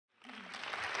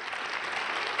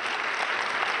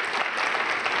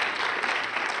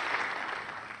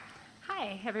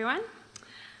everyone.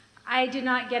 I did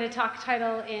not get a talk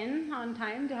title in on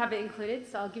time to have it included,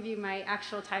 so I'll give you my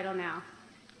actual title now.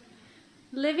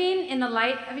 Living in the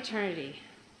Light of Eternity,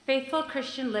 Faithful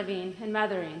Christian Living and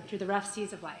Mothering Through the Rough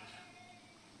Seas of Life.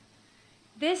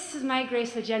 This is my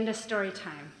Grace Agenda story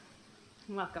time.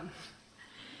 Welcome.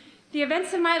 The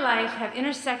events of my life have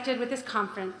intersected with this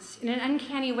conference in an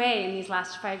uncanny way in these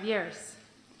last 5 years.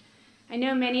 I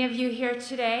know many of you here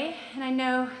today, and I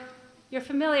know you're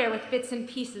familiar with bits and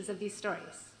pieces of these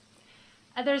stories.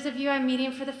 Others of you I'm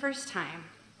meeting for the first time.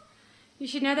 You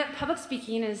should know that public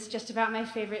speaking is just about my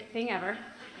favorite thing ever.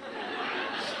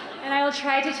 And I will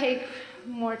try to take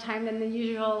more time than the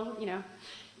usual,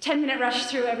 10-minute rush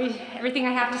through everything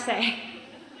I have to say.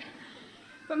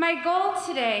 But my goal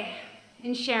today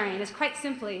in sharing is quite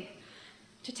simply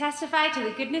to testify to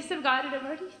the goodness of God, and I'm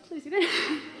already losing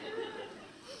it.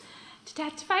 To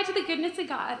testify to the goodness of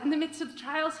God in the midst of the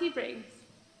trials he brings,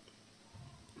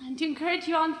 and to encourage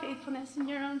you all in faithfulness in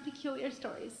your own peculiar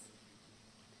stories.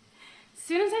 As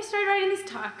soon as I started writing this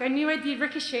talk, I knew I'd be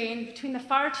ricocheting between the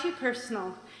far too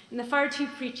personal and the far too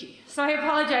preachy, so I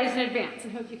apologize in advance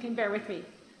and hope you can bear with me.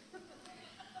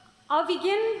 I'll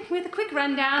begin with a quick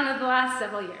rundown of the last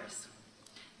several years.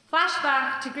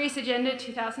 Flashback to Grace Agenda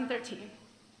 2013.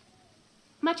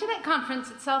 Much of that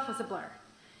conference itself was a blur.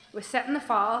 It was set in the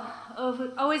fall,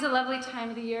 always a lovely time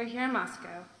of the year here in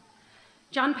Moscow.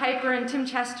 John Piper and Tim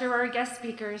Chester were our guest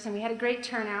speakers, and we had a great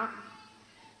turnout.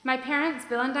 My parents,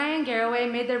 Bill and Diane Garraway,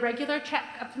 made their regular trek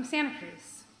up from Santa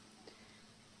Cruz,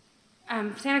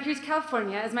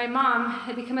 California, as my mom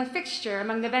had become a fixture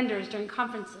among the vendors during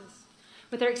conferences,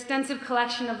 with her extensive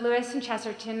collection of Lewis and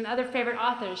Chesterton and other favorite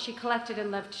authors she collected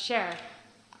and loved to share.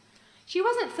 She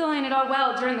wasn't feeling at all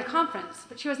well during the conference,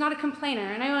 but she was not a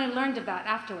complainer, and I only learned of that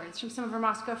afterwards from some of her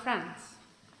Moscow friends.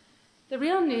 The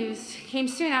real news came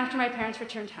soon after my parents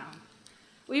returned home.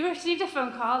 We received a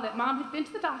phone call that Mom had been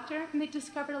to the doctor and they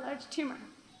discovered a large tumor.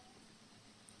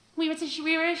 We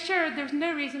were assured there was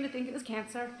no reason to think it was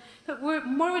cancer, but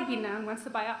more would be known once the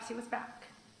biopsy was back.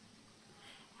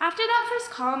 After that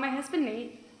first call, my husband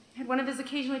Nate had one of his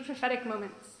occasionally prophetic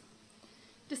moments.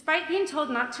 Despite being told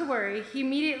not to worry, he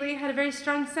immediately had a very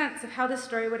strong sense of how this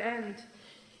story would end.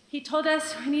 He told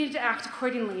us we needed to act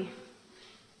accordingly,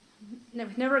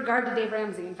 with no regard to Dave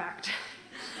Ramsey, in fact.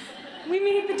 We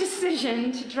made the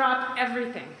decision to drop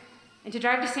everything and to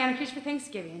drive to Santa Cruz for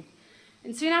Thanksgiving.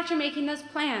 And soon after making those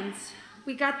plans,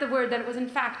 we got the word that it was in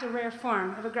fact a rare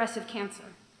form of aggressive cancer.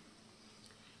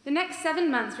 The next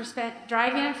 7 months were spent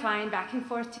driving and flying back and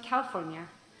forth to California,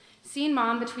 seeing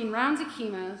Mom between rounds of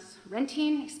chemos,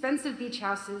 renting expensive beach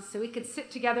houses so we could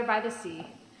sit together by the sea,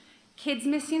 kids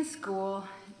missing school,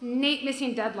 Nate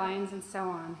missing deadlines, and so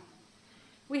on.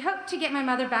 We hoped to get my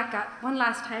mother back up one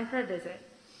last time for a visit,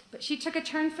 but she took a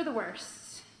turn for the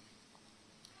worse,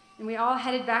 and we all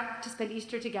headed back to spend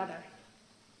Easter together.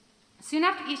 Soon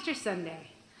after Easter Sunday,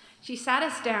 she sat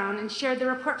us down and shared the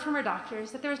report from her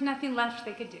doctors that there was nothing left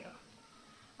they could do.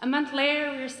 A month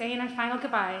later, we were saying our final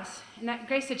goodbyes, and that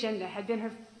Grace Agenda had been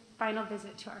her final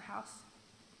visit to our house.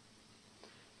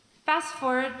 Fast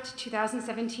forward to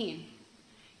 2017.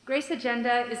 Grace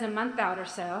Agenda is a month out or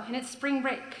so, and it's spring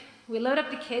break. We load up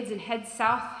the kids and head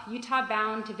south,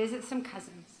 Utah-bound, to visit some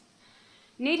cousins.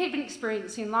 Nate had been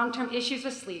experiencing long-term issues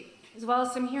with sleep, as well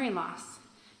as some hearing loss.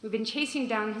 We've been chasing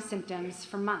down his symptoms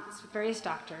for months with various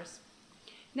doctors.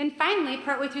 Then finally,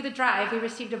 partway through the drive, we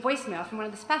received a voicemail from one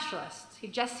of the specialists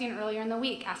he'd just seen earlier in the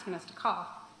week asking us to call.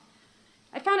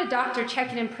 I found a doctor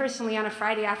checking in personally on a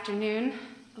Friday afternoon,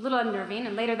 a little unnerving,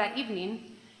 and later that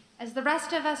evening, as the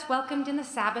rest of us welcomed in the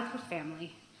Sabbath with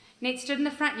family, Nate stood in the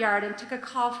front yard and took a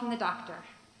call from the doctor,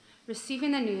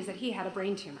 receiving the news that he had a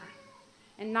brain tumor,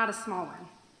 and not a small one.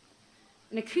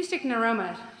 An acoustic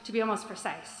neuroma, to be almost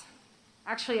precise.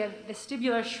 Actually, a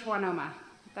vestibular schwannoma.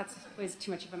 That's always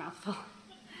too much of a mouthful.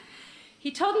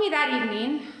 He told me that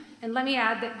evening, and let me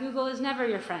add that Google is never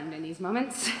your friend in these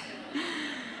moments.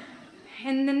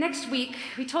 And the next week,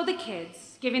 we told the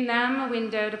kids, giving them a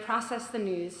window to process the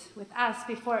news with us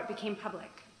before it became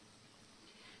public.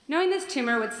 Knowing this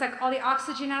tumor would suck all the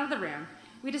oxygen out of the room,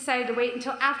 we decided to wait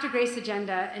until after Grace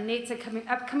Agenda and Nate's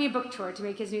upcoming book tour to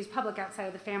make his news public outside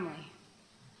of the family.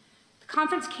 The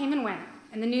conference came and went,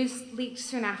 and the news leaked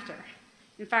soon after.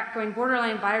 In fact, going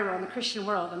borderline viral in the Christian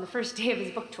world on the first day of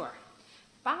his book tour.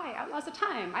 Bye, Outlaws of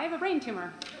Time, I have a brain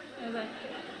tumor.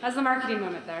 That's the marketing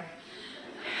moment there.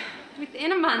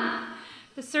 Within a month,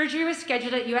 the surgery was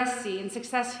scheduled at USC and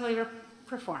successfully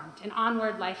performed, and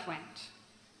onward life went.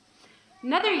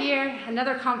 Another year,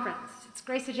 another conference. It's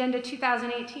Grace Agenda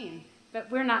 2018, but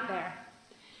we're not there.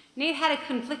 Nate had a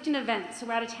conflicting event, so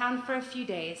we're out of town for a few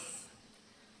days.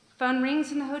 Phone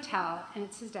rings in the hotel, and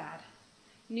it's his dad.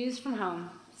 News from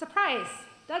home. Surprise,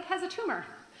 Doug has a tumor,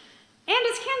 and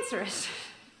it's cancerous.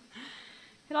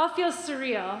 It all feels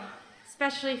surreal,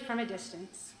 especially from a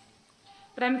distance.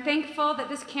 But I'm thankful that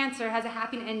this cancer has a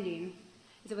happy ending,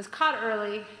 as it was caught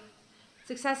early,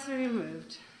 successfully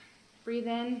removed. Breathe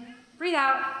in, breathe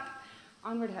out,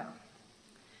 onward ho.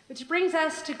 Which brings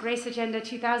us to Grace Agenda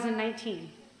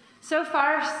 2019. So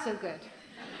far, so good.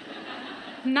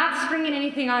 I'm not springing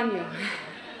anything on you.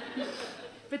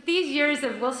 But these years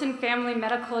of Wilson family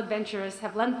medical adventures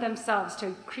have lent themselves to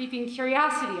a creeping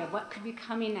curiosity of what could be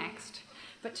coming next.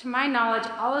 But to my knowledge,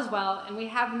 all is well, and we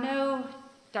have no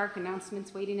dark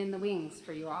announcements waiting in the wings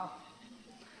for you all.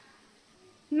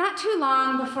 Not too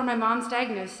long before my mom's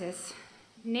diagnosis,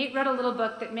 Nate wrote a little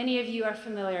book that many of you are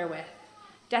familiar with,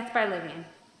 Death by Living.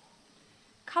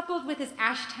 Coupled with his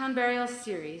Ashtown Burials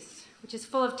series, which is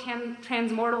full of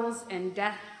transmortals and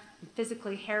death and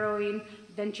physically harrowing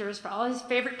adventures for all his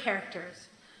favorite characters,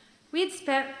 we had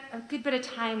spent a good bit of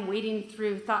time wading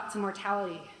through thoughts of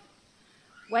mortality,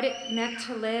 what it meant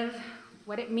to live,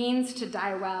 what it means to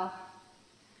die well.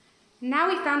 Now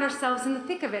we found ourselves in the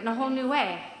thick of it in a whole new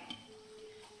way.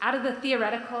 Out of the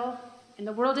theoretical, in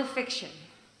the world of fiction,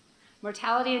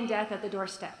 mortality and death at the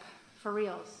doorstep, for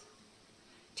reals.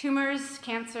 Tumors,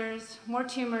 cancers, more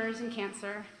tumors and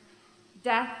cancer,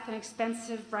 death and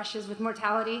expensive brushes with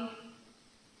mortality.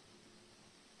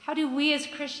 How do we as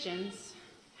Christians,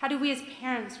 how do we as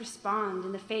parents respond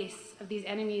in the face of these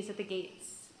enemies at the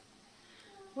gates?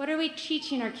 What are we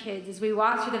teaching our kids as we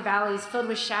walk through the valleys filled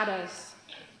with shadows?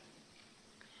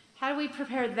 How do we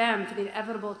prepare them for the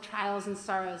inevitable trials and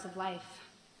sorrows of life?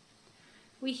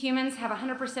 We humans have a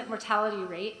 100% mortality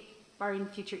rate, barring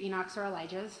future Enochs or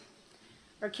Elijahs,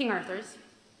 or King Arthurs.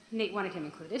 Nate wanted him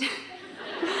included.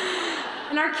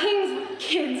 And our king's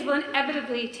kids will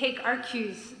inevitably take our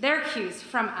cues, their cues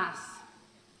from us.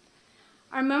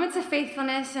 Our moments of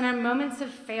faithfulness and our moments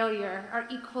of failure are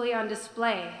equally on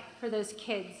display for those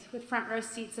kids with front row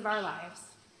seats of our lives.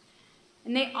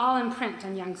 And they all imprint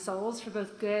on young souls for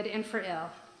both good and for ill.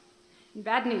 And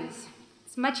bad news,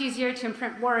 it's much easier to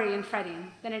imprint worry and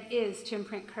fretting than it is to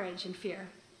imprint courage and fear.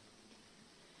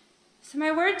 So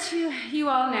my word to you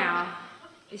all now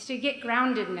is to get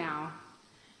grounded now.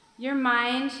 Your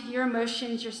mind, your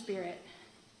emotions, your spirit.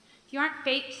 If you aren't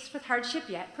faced with hardship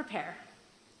yet, prepare.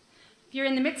 If you're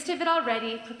in the midst of it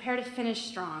already, prepare to finish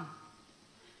strong.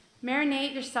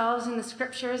 Marinate yourselves in the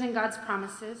scriptures and God's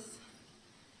promises.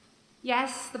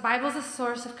 Yes, the Bible is a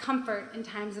source of comfort in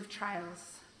times of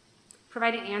trials,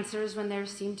 providing answers when there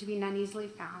seem to be none easily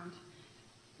found.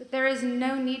 But there is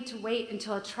no need to wait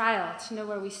until a trial to know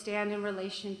where we stand in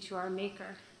relation to our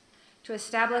Maker, to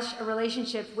establish a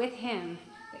relationship with Him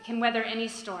that can weather any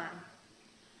storm.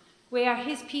 We are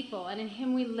His people, and in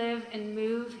Him we live and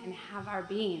move and have our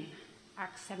being.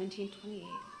 Acts 17:28.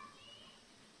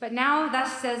 But now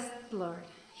thus says the Lord,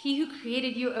 He who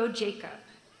created you, O Jacob,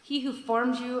 He who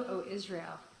formed you, O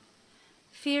Israel.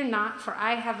 Fear not, for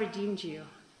I have redeemed you.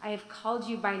 I have called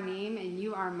you by name, and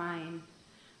you are mine.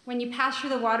 When you pass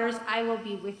through the waters, I will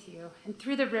be with you, and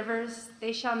through the rivers,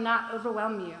 they shall not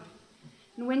overwhelm you.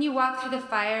 And when you walk through the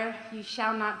fire, you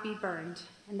shall not be burned,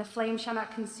 and the flame shall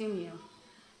not consume you.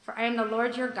 For I am the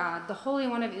Lord your God, the Holy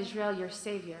One of Israel, your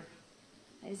Savior.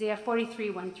 Isaiah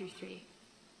 43:1-3.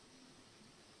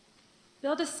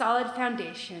 Build a solid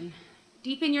foundation.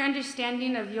 Deepen your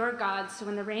understanding of your God, so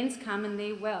when the rains come, and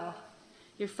they will,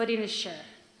 your footing is sure.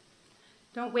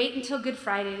 Don't wait until Good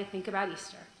Friday to think about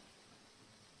Easter.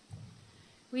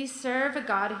 We serve a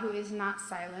God who is not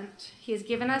silent. He has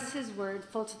given us His word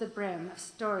full to the brim of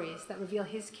stories that reveal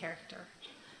His character,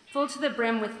 full to the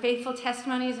brim with faithful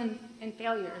testimonies and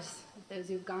failures of those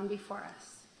who've gone before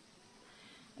us.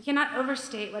 I cannot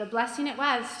overstate what a blessing it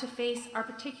was to face our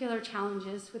particular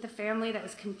challenges with a family that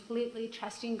was completely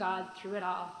trusting God through it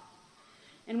all,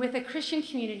 and with a Christian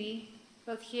community,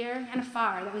 both here and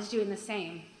afar, that was doing the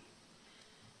same.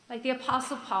 Like the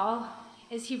Apostle Paul,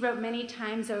 as he wrote many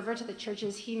times over to the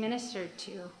churches he ministered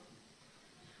to,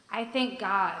 I thank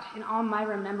God in all my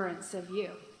remembrance of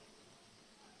you.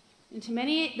 And to the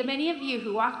many of you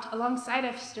who walked alongside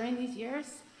us during these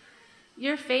years,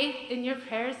 your faith and your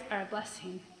prayers are a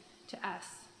blessing to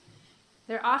us.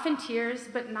 There are often tears,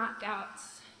 but not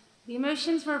doubts. The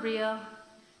emotions were real,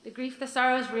 the grief, the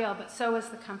sorrow is real, but so was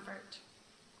the comfort.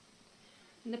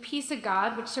 And the peace of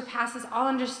God, which surpasses all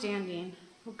understanding,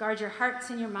 will guard your hearts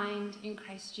and your mind in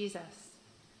Christ Jesus.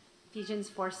 Ephesians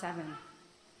 4:7.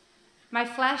 My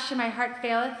flesh and my heart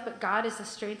faileth, but God is the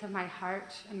strength of my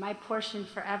heart and my portion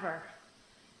forever.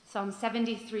 Psalm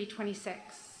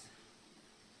 73:26.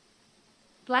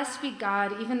 Blessed be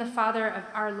God, even the Father of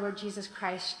our Lord Jesus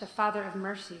Christ, the Father of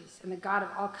mercies and the God of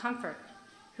all comfort,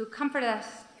 who comforted us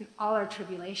in all our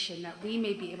tribulation, that we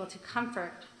may be able to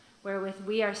comfort wherewith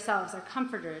we ourselves are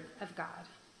comforted of God.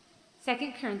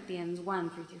 2 Corinthians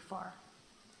 1:3-4.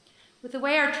 With the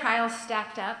way our trials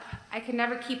stacked up, I could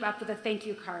never keep up with the thank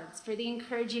you cards for the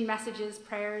encouraging messages,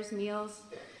 prayers, meals,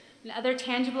 and other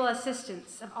tangible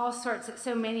assistance of all sorts that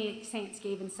so many saints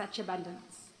gave in such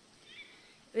abundance.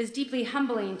 It was deeply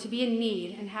humbling to be in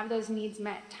need and have those needs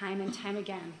met time and time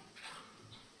again.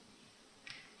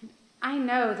 I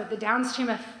know that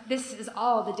this is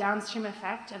all the downstream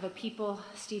effect of a people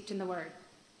steeped in the Word.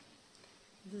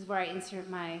 This is where I insert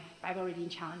my Bible reading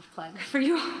challenge plug for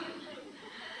you all.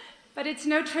 But it's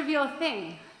no trivial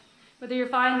thing. Whether you're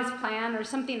following this plan or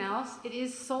something else, it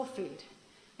is soul food,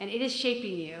 and it is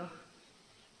shaping you.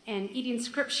 And eating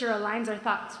scripture aligns our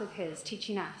thoughts with his,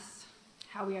 teaching us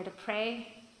how we are to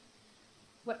pray,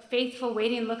 what faithful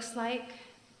waiting looks like,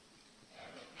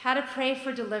 how to pray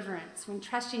for deliverance when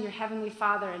trusting your heavenly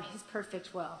Father and his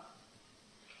perfect will.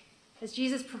 As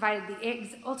Jesus provided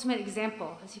the ultimate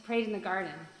example as he prayed in the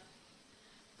garden,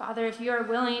 Father, if you are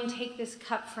willing, take this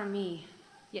cup from me,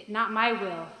 yet not my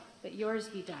will, but yours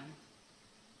be done.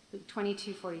 Luke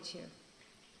 22:42.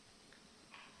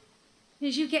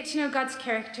 As you get to know God's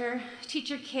character, teach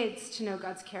your kids to know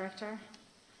God's character.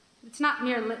 It's not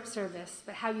mere lip service,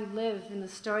 but how you live in the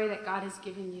story that God has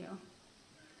given you.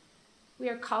 We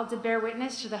are called to bear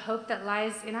witness to the hope that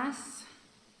lies in us.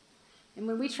 And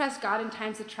when we trust God in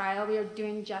times of trial, we are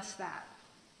doing just that.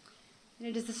 And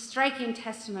it is a striking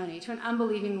testimony to an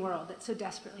unbelieving world that so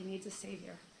desperately needs a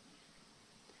Savior.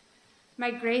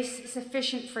 My grace is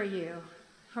sufficient for you,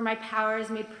 for my power is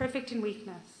made perfect in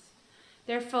weakness.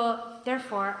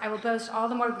 Therefore, I will boast all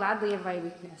the more gladly of my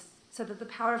weakness, so that the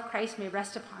power of Christ may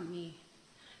rest upon me.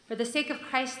 For the sake of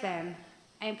Christ, then,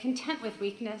 I am content with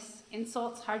weakness,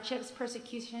 insults, hardships,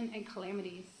 persecution, and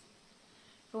calamities.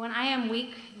 For when I am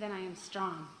weak, then I am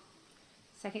strong.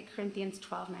 2 Corinthians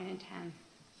 12:9-10.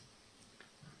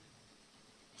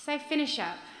 As I finish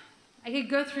up, I could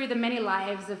go through the many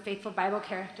lives of faithful Bible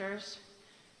characters,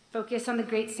 focus on the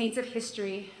great saints of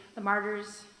history, the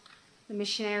martyrs, the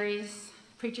missionaries,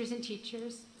 preachers and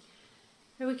teachers,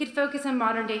 or we could focus on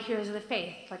modern-day heroes of the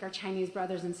faith, like our Chinese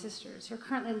brothers and sisters who are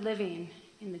currently living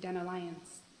in the Den of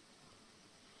Lions.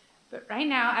 But right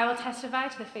now, I will testify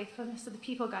to the faithfulness of the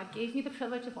people God gave me the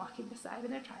privilege of walking beside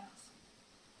in their trials,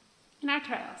 in our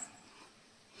trials.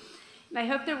 And I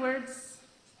hope their words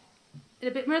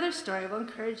and a bit more of their story will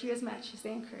encourage you as much as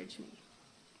they encourage me.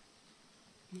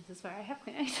 This is where I have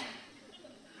clinics.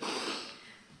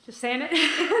 Just saying it,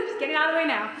 just getting out of the way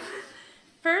now.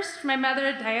 First, my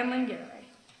mother, Diane Lynn Garraway.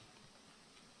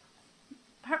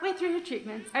 Partway through her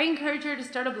treatments, I encouraged her to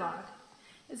start a blog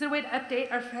as a way to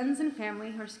update our friends and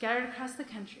family who are scattered across the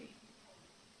country.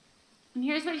 And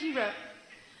here's what she wrote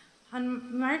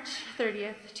on March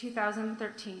 30th,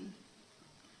 2013.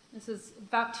 This is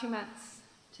about 2 months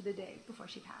to the day before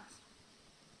she passed.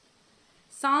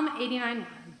 Psalm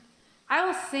 89:1. I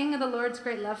will sing of the Lord's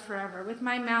great love forever. With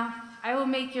my mouth, I will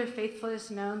make your faithfulness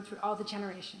known through all the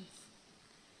generations.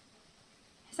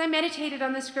 As I meditated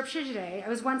on this scripture today, I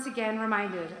was once again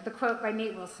reminded of the quote by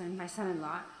Nate Wilson, my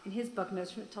son-in-law, in his book,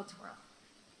 Notes from the Tilted World.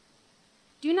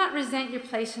 Do not resent your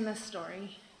place in this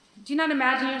story. Do not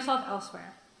imagine yourself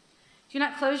elsewhere. Do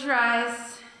not close your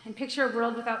eyes and picture a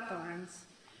world without thorns,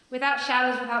 without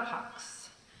shadows, without hawks.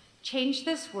 Change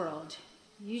this world.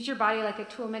 Use your body like a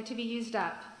tool meant to be used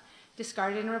up,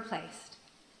 discarded and replaced.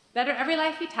 Better every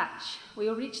life you touch. We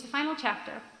will reach the final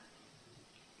chapter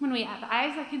when we have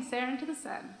eyes that can stare into the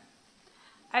sun,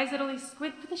 eyes that only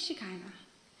squint for the Shekinah.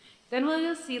 Then we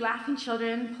will see laughing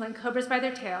children pulling cobras by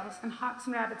their tails and hawks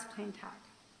and rabbits playing tag.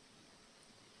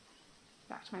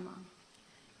 Back to my mom.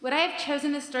 Would I have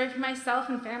chosen this story for myself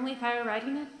and family if I were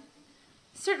writing it?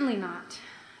 Certainly not.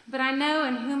 But I know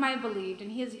in whom I believed, and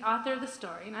he is the author of the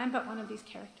story, and I'm but one of these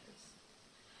characters.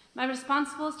 My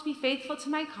responsibility is to be faithful to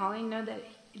my calling, know that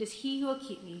it is he who will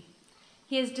keep me.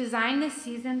 He has designed this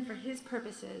season for his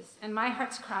purposes, and my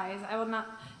heart's cry is I will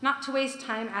not to waste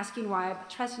time asking why, but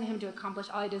trust in him to accomplish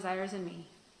all he desires in me.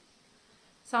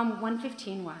 Psalm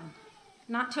 115:1.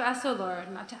 Not to us, O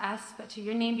Lord, not to us, but to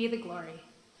your name be the glory,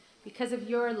 because of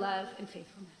your love and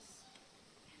faithfulness.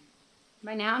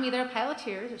 By now, I'm either a pile of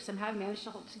tears or somehow I've managed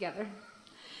to hold it together.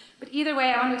 But either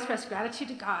way, I want to express gratitude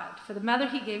to God for the mother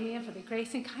he gave me and for the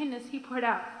grace and kindness he poured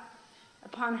out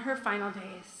upon her final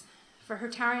days, for her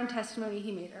towering testimony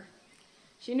he made her.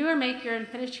 She knew her maker and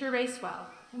finished her race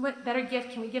well. And what better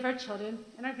gift can we give our children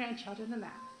and our grandchildren than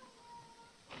that?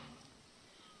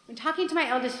 When talking to my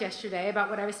eldest yesterday about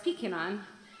what I was speaking on,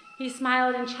 He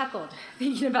smiled and chuckled,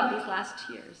 thinking about these last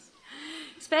years,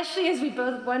 especially as we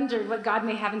both wondered what God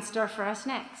may have in store for us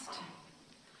next.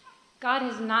 God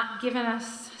has not given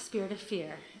us a spirit of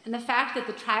fear, and the fact that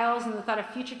the trials and the thought of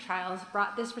future trials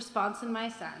brought this response in my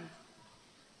son,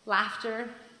 laughter,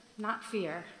 not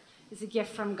fear, is a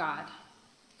gift from God.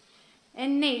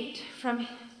 And Nate, from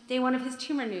day one of his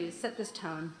tumor news, set this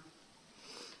tone.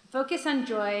 Focus on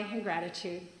joy and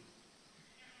gratitude.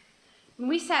 When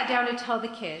we sat down to tell the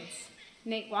kids,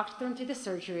 Nate walked them through the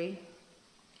surgery,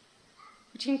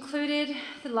 which included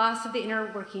the loss of the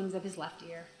inner workings of his left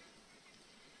ear.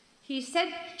 He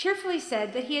cheerfully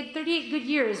said that he had 38 good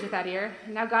years with that ear,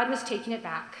 and now God was taking it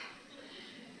back.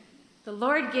 The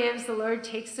Lord gives, the Lord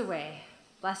takes away.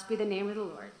 Blessed be the name of the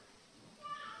Lord.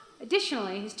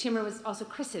 Additionally, his tumor was also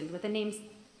christened with the name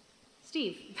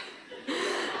Steve,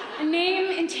 a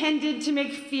name intended to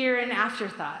make fear an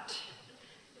afterthought.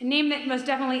 A name that most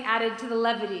definitely added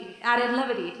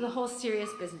levity to the whole serious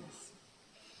business.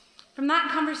 From that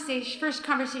first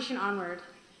conversation onward,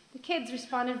 the kids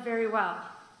responded very well.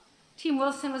 Team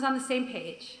Wilson was on the same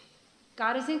page.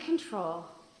 God is in control.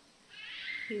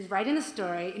 He's writing the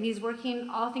story, and he's working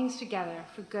all things together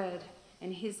for good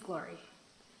and his glory.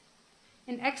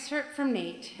 An excerpt from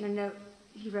Nate and a note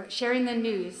he wrote, sharing the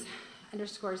news,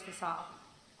 underscores this all.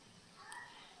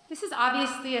 This is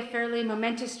obviously a fairly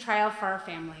momentous trial for our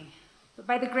family, but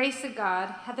by the grace of God,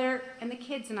 Heather and the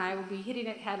kids and I will be hitting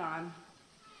it head on.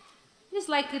 It is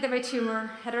likely that my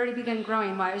tumor had already begun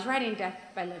growing while I was writing Death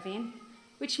by Living,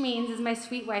 which means, as my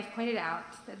sweet wife pointed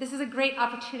out, that this is a great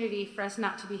opportunity for us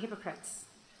not to be hypocrites.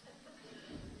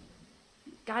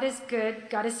 God is good,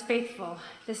 God is faithful.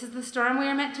 This is the storm we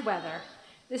are meant to weather.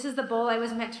 This is the bull I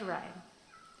was meant to ride.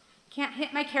 Can't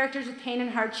hit my characters with pain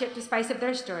and hardship to spice up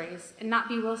their stories and not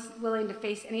be willing to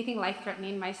face anything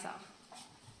life-threatening myself.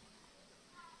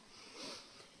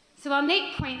 So while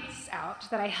Nate points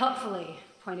out that I helpfully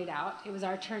pointed out it was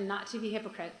our turn not to be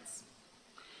hypocrites,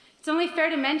 it's only fair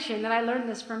to mention that I learned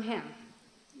this from him,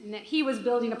 and that he was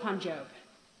building upon Job,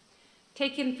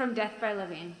 taken from Death by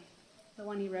Living, the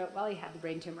one he wrote while he had the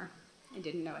brain tumor and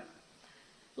didn't know it.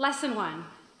 Lesson 1.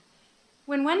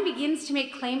 When one begins to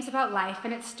make claims about life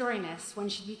and its storiness, one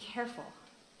should be careful.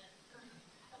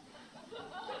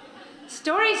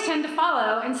 Stories tend to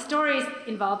follow, and stories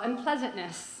involve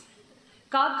unpleasantness.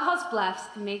 God calls bluffs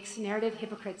and makes narrative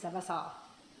hypocrites of us all.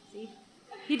 See?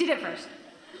 He did it first.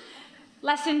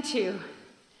 Lesson 2.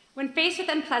 When faced with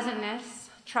unpleasantness,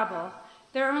 trouble,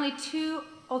 there are only two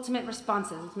ultimate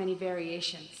responses with many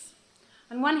variations.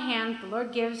 On one hand, the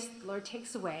Lord gives, the Lord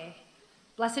takes away.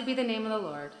 Blessed be the name of the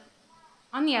Lord.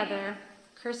 On the other,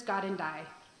 curse God and die.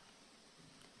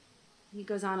 He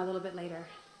goes on a little bit later.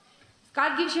 If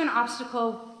God gives you an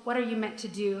obstacle, what are you meant to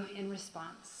do in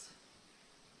response?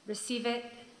 Receive it,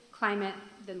 climb it,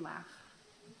 then laugh.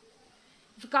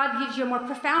 If God gives you a more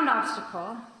profound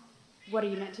obstacle, what are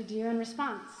you meant to do in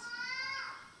response?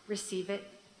 Receive it,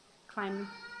 climb,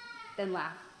 then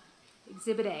laugh.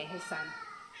 Exhibit A, his son.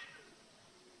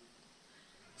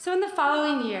 So in the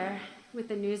following year, with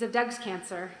the news of Doug's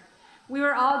cancer, we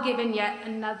were all given yet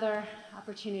another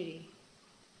opportunity.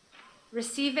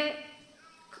 Receive it,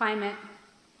 climb it,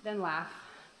 then laugh.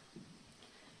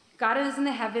 God is in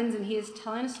the heavens and he is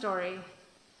telling a story.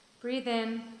 Breathe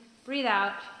in, breathe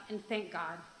out, and thank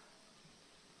God.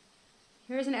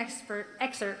 Here is an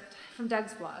excerpt from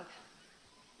Doug's blog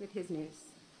with his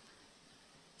news.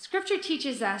 Scripture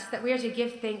teaches us that we are to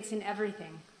give thanks in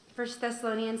everything. 1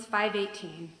 Thessalonians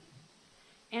 5:18.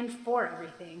 And for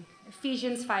everything.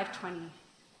 Ephesians 5:20.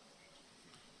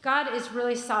 God is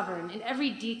really sovereign in every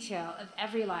detail of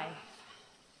every life.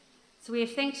 So we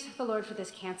have thanked the Lord for this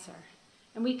cancer,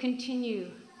 and we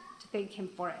continue to thank him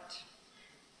for it.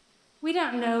 We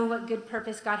don't know what good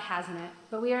purpose God has in it,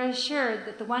 but we are assured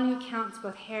that the one who counts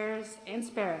both hairs and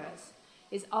sparrows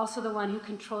is also the one who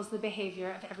controls the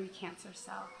behavior of every cancer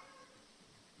cell.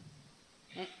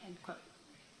 End quote.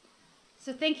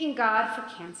 So thanking God for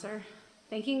cancer,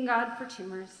 thanking God for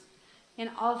tumors, in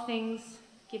all things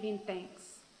giving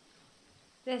thanks.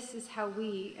 This is how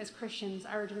we as Christians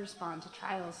are to respond to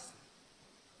trials.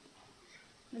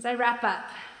 As I wrap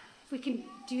up, if we can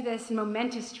do this in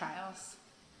momentous trials,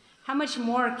 how much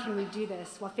more can we do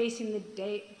this while facing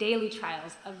the daily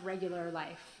trials of regular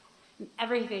life and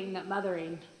everything that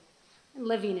mothering and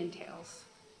living entails?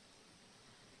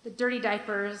 The dirty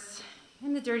diapers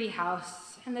and the dirty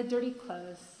house and the dirty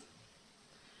clothes.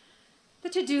 The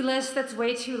to-do list that's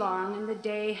way too long and the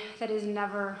day that is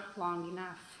never long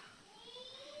enough.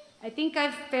 I think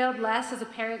I've failed less as a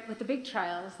parent with the big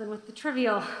trials than with the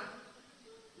trivial.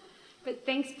 But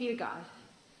thanks be to God.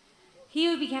 He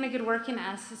who began a good work in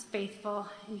us is faithful,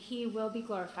 and he will be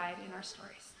glorified in our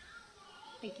stories.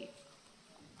 Thank you.